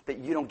changed, that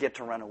you don't get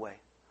to run away.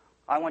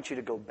 I want you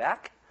to go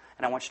back,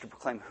 and I want you to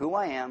proclaim who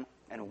I am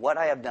and what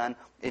I have done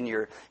in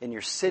your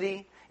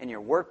city, in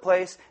your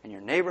workplace, in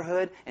your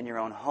neighborhood, in your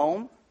own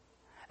home.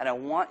 And I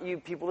want you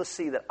people to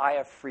see that I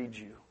have freed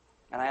you,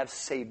 and I have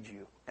saved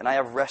you, and I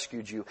have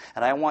rescued you,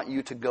 and I want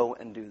you to go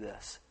and do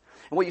this.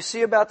 And what you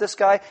see about this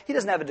guy, he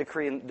doesn't have a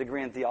degree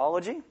in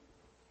theology.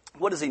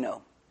 What does he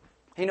know?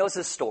 He knows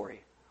his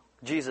story.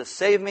 Jesus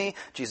saved me,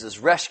 Jesus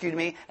rescued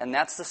me, and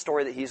that's the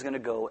story that he's going to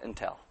go and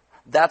tell.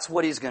 That's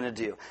what he's going to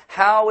do.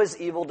 How is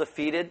evil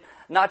defeated?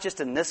 Not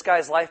just in this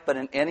guy's life, but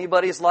in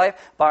anybody's life,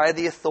 by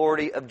the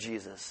authority of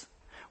Jesus.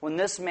 When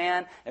this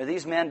man, or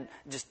these men,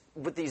 just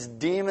with these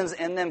demons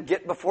in them,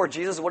 get before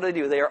Jesus, what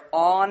do? They are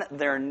on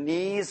their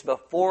knees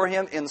before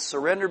him in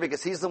surrender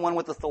because he's the one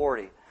with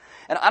authority.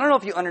 And I don't know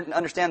if you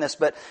understand this,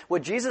 but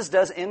what Jesus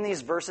does in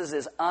these verses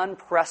is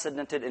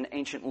unprecedented in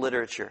ancient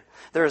literature.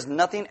 There is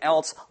nothing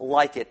else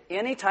like it.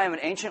 Anytime in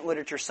ancient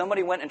literature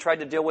somebody went and tried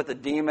to deal with a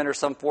demon or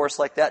some force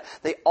like that,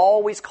 they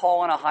always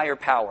call on a higher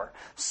power,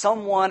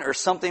 someone or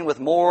something with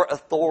more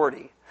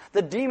authority.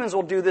 The demons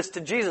will do this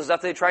to Jesus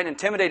after they try and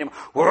intimidate him.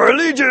 We're a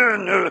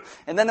legion!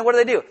 And then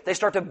what do? They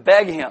start to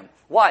beg him.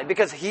 Why?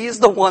 Because he's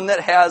the one that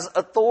has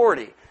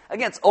authority.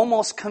 Again, it's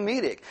almost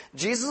comedic.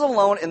 Jesus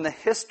alone in the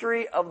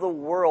history of the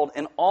world,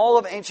 in all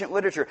of ancient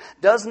literature,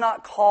 does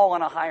not call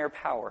on a higher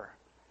power.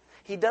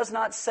 He does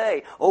not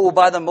say, "Oh,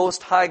 by the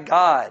Most High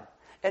God."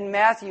 In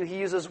Matthew, he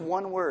uses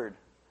one word,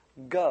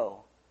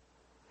 "Go."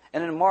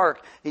 And in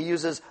Mark, he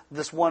uses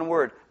this one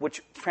word,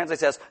 which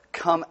translates as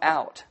 "come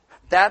out."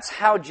 That's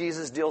how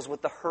Jesus deals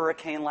with the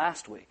hurricane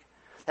last week.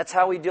 That's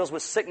how he deals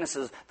with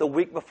sicknesses the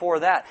week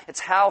before that.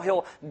 It's how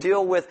he'll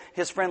deal with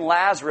his friend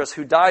Lazarus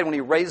who died when he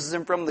raises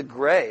him from the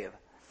grave.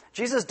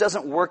 Jesus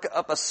doesn't work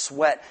up a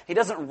sweat. He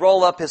doesn't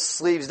roll up his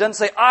sleeves. He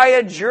doesn't say, "I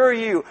adjure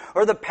you,"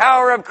 or "the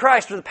power of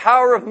Christ," or "the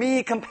power of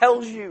me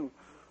compels you."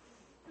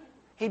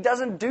 He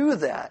doesn't do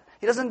that.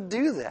 He doesn't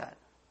do that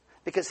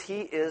because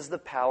he is the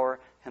power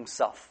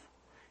himself.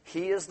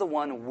 He is the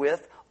one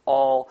with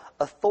all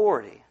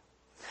authority.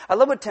 I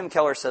love what Tim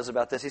Keller says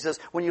about this. He says,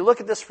 when you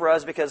look at this for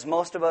us, because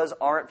most of us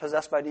aren't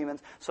possessed by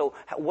demons, so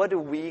what do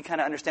we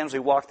kind of understand as we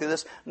walk through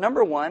this?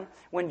 Number one,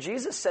 when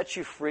Jesus sets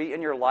you free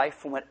in your life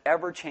from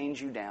whatever chains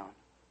you down,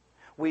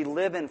 we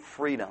live in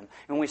freedom.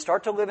 And when we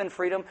start to live in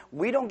freedom,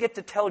 we don't get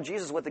to tell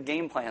Jesus what the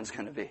game plan is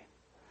going to be.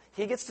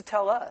 He gets to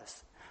tell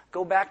us,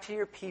 "Go back to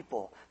your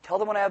people. Tell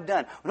them what I have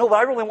done." "No, but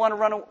I really want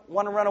to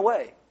run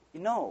away."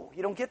 No,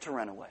 you don't get to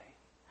run away.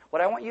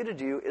 What I want you to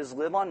do is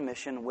live on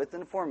mission with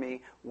and for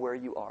me where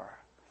you are.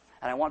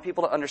 And I want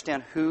people to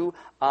understand who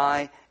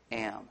I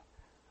am.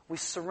 We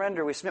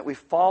surrender, we submit, we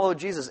follow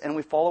Jesus, and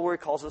we follow where he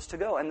calls us to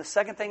go. And the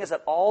second thing is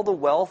that all the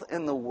wealth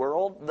in the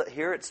world, that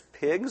here it's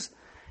pigs,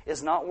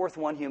 is not worth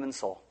one human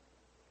soul.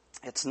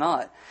 It's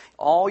not.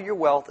 All your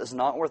wealth is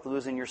not worth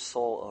losing your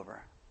soul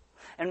over.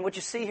 And what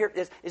you see here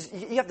is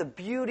you have the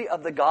beauty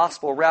of the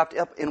gospel wrapped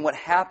up in what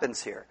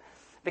happens here.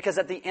 Because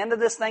at the end of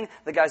this thing,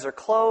 the guys are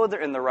clothed, they're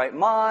in the right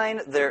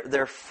mind,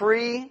 they're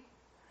free.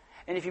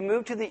 And if you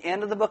move to the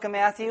end of the book of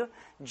Matthew,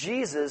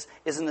 Jesus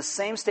is in the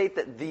same state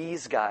that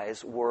these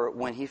guys were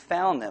when he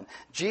found them.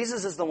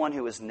 Jesus is the one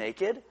who was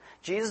naked.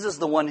 Jesus is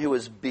the one who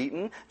was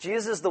beaten.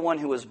 Jesus is the one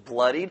who was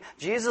bloodied.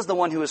 Jesus is the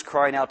one who was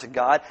crying out to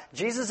God.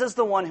 Jesus is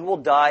the one who will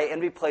die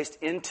and be placed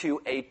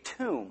into a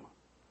tomb.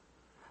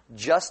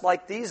 Just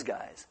like these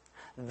guys.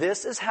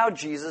 This is how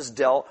Jesus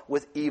dealt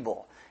with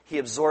evil. He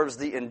absorbs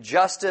the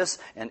injustice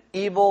and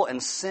evil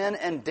and sin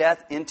and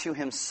death into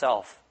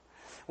himself.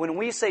 When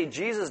we say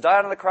Jesus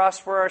died on the cross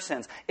for our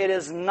sins, it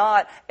is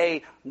not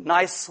a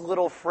nice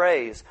little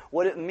phrase.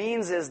 What it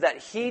means is that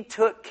he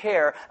took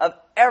care of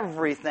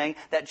everything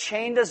that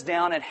chained us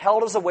down and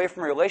held us away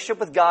from a relationship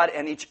with God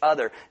and each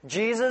other.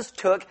 Jesus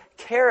took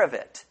care of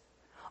it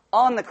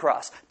on the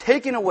cross,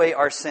 taking away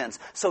our sins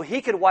so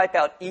he could wipe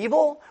out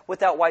evil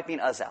without wiping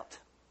us out.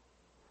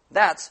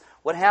 That's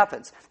what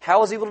happens.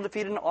 How is evil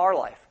defeated in our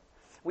life?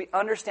 We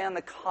understand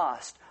the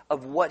cost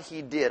of what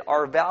he did,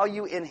 our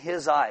value in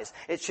his eyes.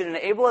 It should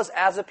enable us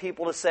as a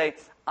people to say,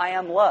 I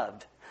am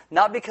loved.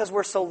 Not because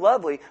we're so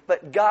lovely,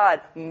 but God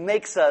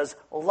makes us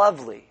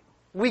lovely.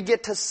 We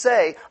get to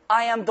say,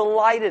 I am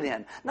delighted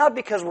in. Not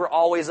because we're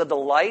always a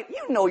delight.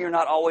 You know you're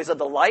not always a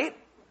delight.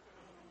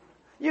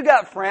 You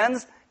got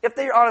friends. If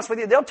they're honest with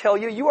you, they'll tell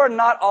you you are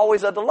not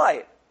always a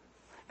delight.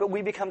 But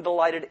we become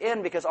delighted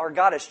in because our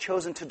God has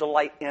chosen to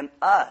delight in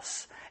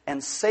us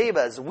and save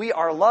us. We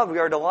are loved. We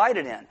are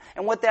delighted in.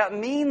 And what that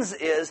means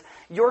is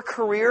your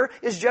career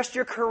is just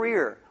your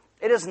career.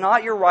 It is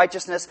not your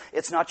righteousness.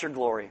 It's not your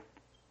glory.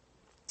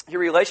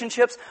 Your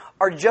relationships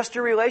are just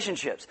your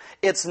relationships.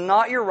 It's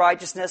not your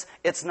righteousness.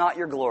 It's not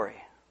your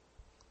glory.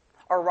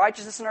 Our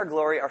righteousness and our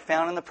glory are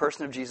found in the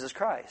person of Jesus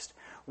Christ.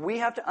 We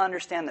have to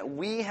understand that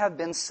we have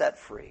been set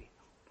free.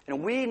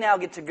 And we now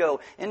get to go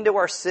into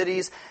our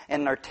cities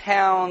and our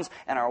towns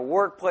and our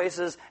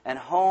workplaces and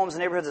homes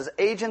and neighborhoods as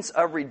agents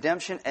of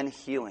redemption and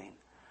healing.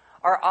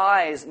 Our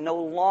eyes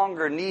no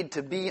longer need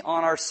to be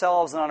on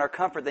ourselves and on our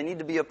comfort. They need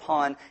to be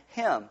upon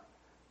Him.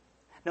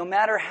 No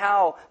matter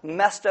how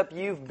messed up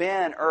you've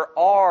been or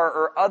are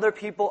or other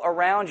people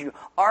around you,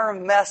 our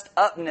messed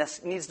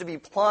upness needs to be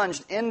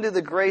plunged into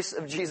the grace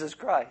of Jesus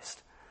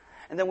Christ.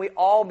 And then we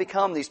all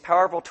become these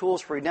powerful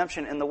tools for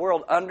redemption in the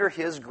world under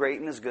His great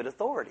and His good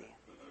authority.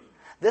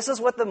 This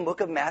is what the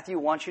book of Matthew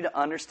wants you to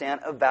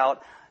understand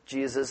about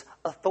Jesus'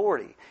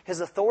 authority.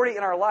 His authority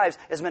in our lives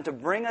is meant to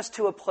bring us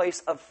to a place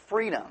of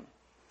freedom.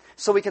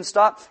 So we can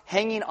stop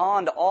hanging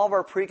on to all of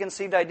our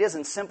preconceived ideas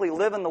and simply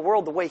live in the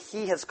world the way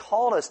He has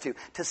called us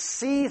to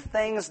see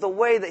things the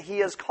way that He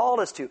has called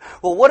us to.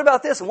 Well, what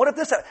about this? And what if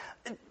this?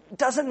 It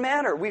doesn't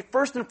matter. We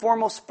first and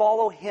foremost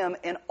follow Him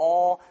in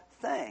all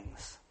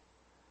things.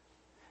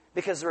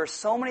 Because there are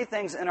so many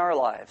things in our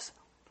lives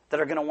that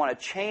are going to want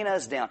to chain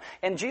us down.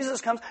 And Jesus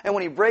comes, and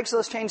when He breaks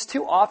those chains,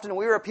 too often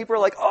people are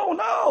like, oh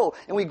no!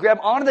 And we grab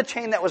onto the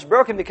chain that was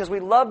broken because we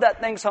love that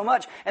thing so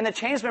much. And the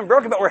chain's been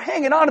broken, but we're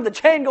hanging on to the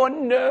chain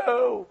going,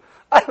 no!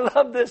 I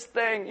love this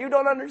thing. You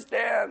don't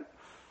understand.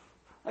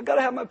 I've got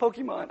to have my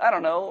Pokemon. I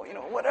don't know.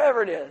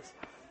 Whatever it is.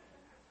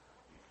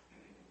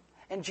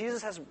 And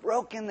Jesus has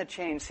broken the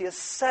chains. He has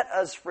set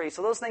us free.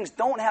 So those things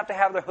don't have to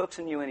have their hooks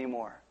in you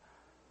anymore.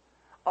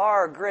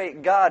 Our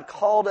great God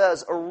called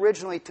us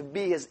originally to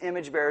be His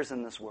image bearers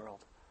in this world.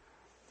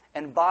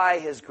 And by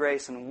His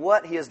grace and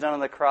what He has done on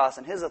the cross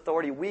and His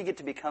authority, we get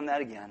to become that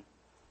again.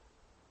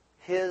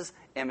 His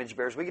image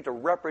bearers. We get to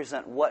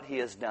represent what He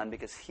has done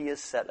because He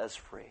has set us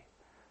free.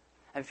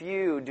 And if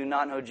you do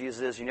not know who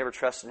Jesus is, you never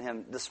trusted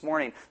Him, this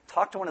morning,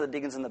 talk to one of the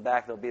deacons in the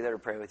back. They'll be there to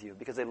pray with you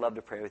because they'd love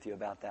to pray with you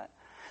about that.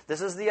 This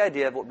is the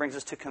idea of what brings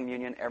us to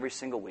communion every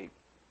single week.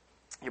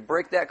 You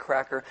break that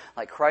cracker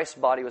like Christ's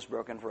body was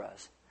broken for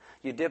us.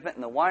 You dip it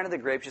in the wine of the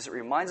grape juice. It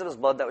reminds of His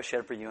blood that was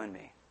shed for you and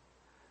me.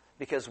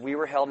 Because we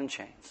were held in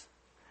chains.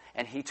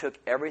 And He took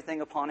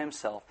everything upon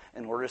Himself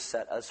in order to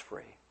set us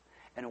free.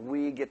 And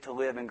we get to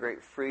live in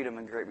great freedom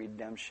and great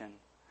redemption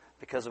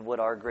because of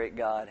what our great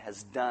God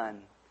has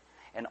done.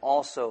 And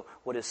also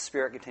what His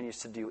Spirit continues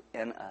to do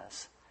in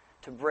us.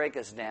 To break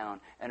us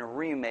down and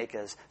remake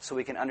us so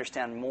we can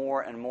understand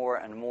more and more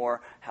and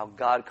more how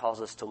God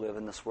calls us to live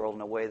in this world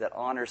in a way that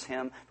honors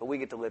Him. But we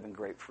get to live in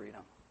great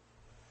freedom.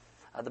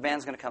 The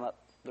band's going to come up.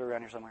 They're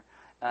around here somewhere.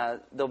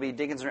 There'll be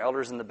deacons and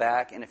elders in the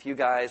back, and if you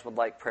guys would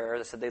like prayer,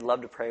 they said they'd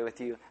love to pray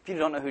with you. If you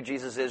don't know who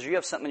Jesus is, you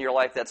have something in your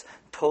life that's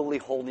totally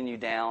holding you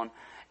down,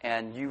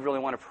 and you really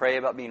want to pray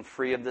about being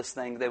free of this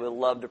thing, they would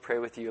love to pray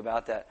with you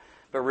about that.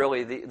 But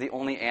really, the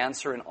only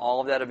answer in all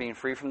of that of being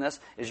free from this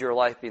is your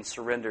life being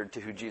surrendered to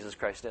who Jesus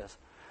Christ is.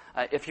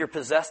 If you're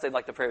possessed, they'd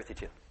like to pray with you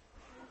too.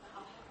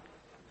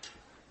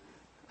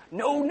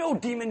 No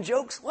demon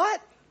jokes.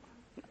 What?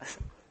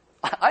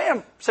 I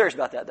am serious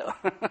about that, though.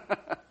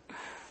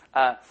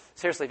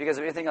 Seriously, if you guys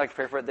have anything you'd like to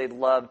pray for, they'd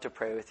love to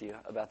pray with you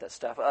about that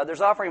stuff.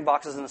 There's offering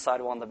boxes in the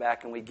sidewall in the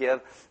back, and we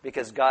give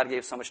because God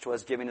gave so much to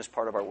us. Giving is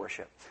part of our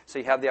worship. So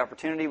you have the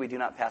opportunity. We do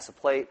not pass a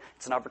plate.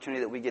 It's an opportunity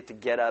that we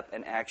get up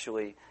and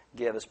actually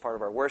give as part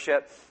of our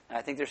worship. And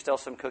I think there's still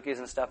some cookies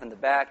and stuff in the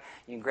back.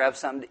 You can grab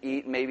something to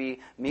eat,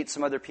 maybe meet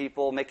some other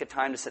people, make a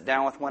time to sit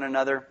down with one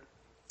another,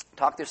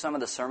 talk through some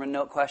of the sermon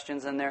note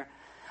questions in there.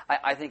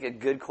 I think a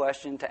good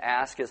question to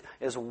ask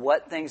is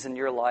what things in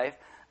your life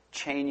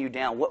chain you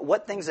down?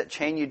 What things that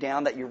chain you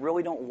down that you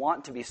really don't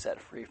want to be set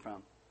free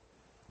from?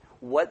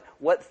 What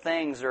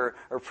things or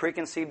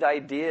preconceived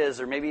ideas,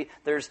 or maybe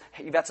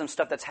you've got some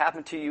stuff that's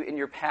happened to you in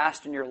your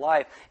past in your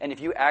life, and if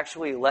you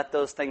actually let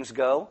those things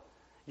go,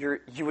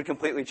 you would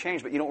completely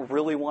change, but you don't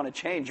really want to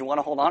change. You want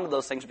to hold on to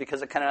those things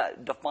because it kind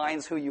of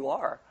defines who you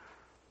are.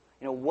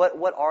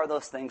 What are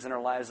those things in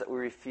our lives that we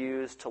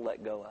refuse to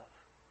let go of?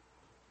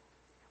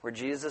 Where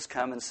Jesus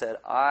come and said,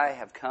 I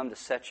have come to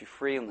set you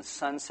free. When the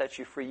Son sets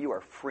you free, you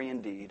are free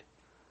indeed.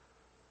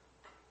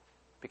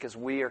 Because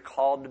we are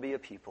called to be a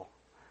people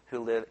who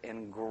live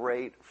in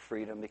great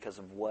freedom because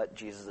of what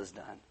Jesus has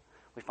done.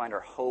 We find our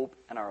hope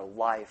and our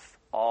life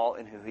all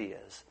in who He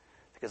is.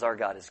 Because our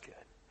God is good.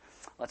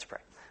 Let's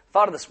pray.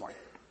 Father, this morning,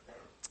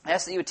 I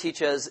ask that you would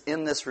teach us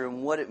in this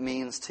room what it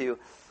means to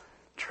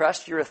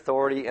trust your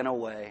authority in a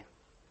way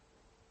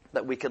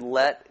that we could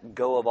let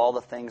go of all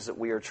the things that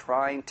we are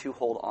trying to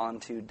hold on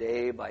to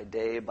day by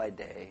day by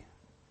day.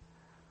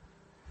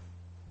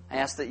 I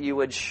ask that you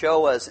would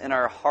show us in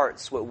our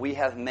hearts what we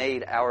have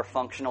made our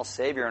functional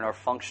Savior and our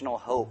functional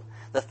hope,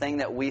 the thing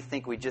that we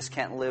think we just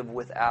can't live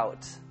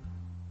without.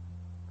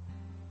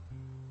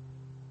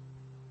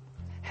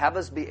 Have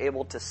us be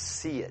able to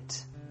see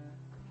it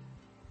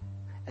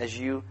as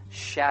you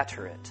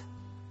shatter it,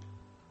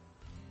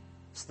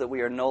 so that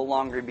we are no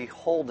longer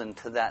beholden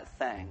to that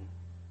thing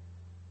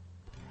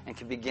and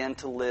can begin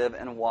to live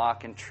and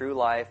walk in true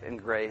life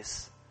and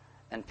grace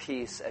and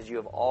peace as you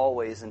have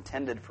always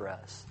intended for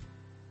us.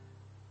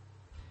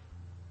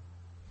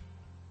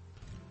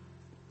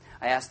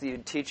 I ask that you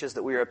teach us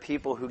that we are a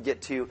people who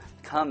get to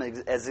come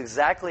as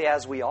exactly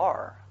as we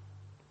are.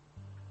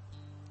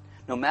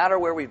 No matter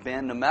where we've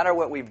been, no matter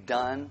what we've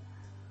done,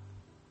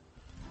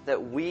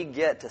 that we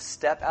get to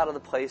step out of the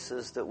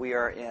places that we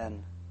are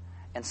in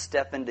and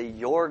step into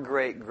your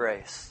great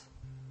grace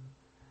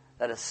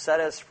that has set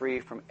us free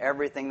from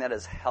everything that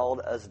has held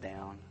us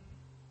down.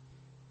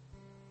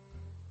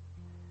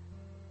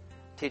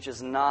 Teach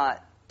us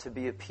not to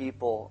be a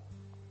people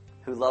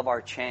who love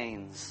our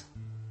chains,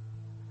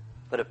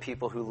 but a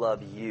people who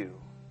love you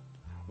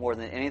more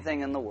than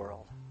anything in the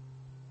world,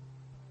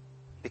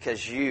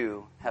 because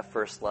you have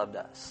first loved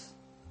us.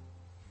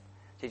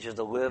 Teach us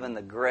to live in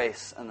the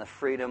grace and the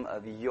freedom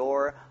of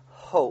your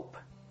hope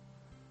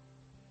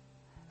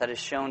that is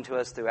shown to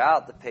us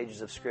throughout the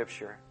pages of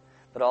Scripture,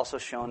 but also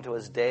shown to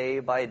us day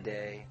by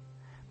day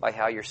by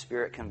how your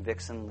Spirit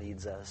convicts and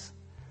leads us.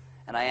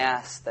 And I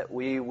ask that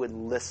we would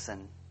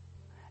listen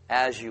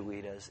as you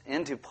lead us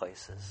into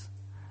places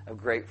of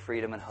great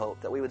freedom and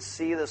hope, that we would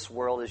see this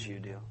world as you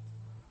do,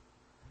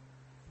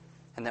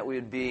 and that we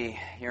would be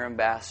your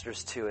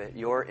ambassadors to it,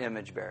 your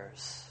image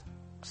bearers,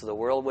 so the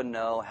world would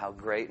know how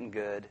great and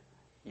good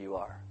you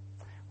are.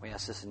 We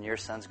ask this in your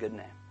Son's good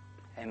name.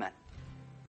 Amen.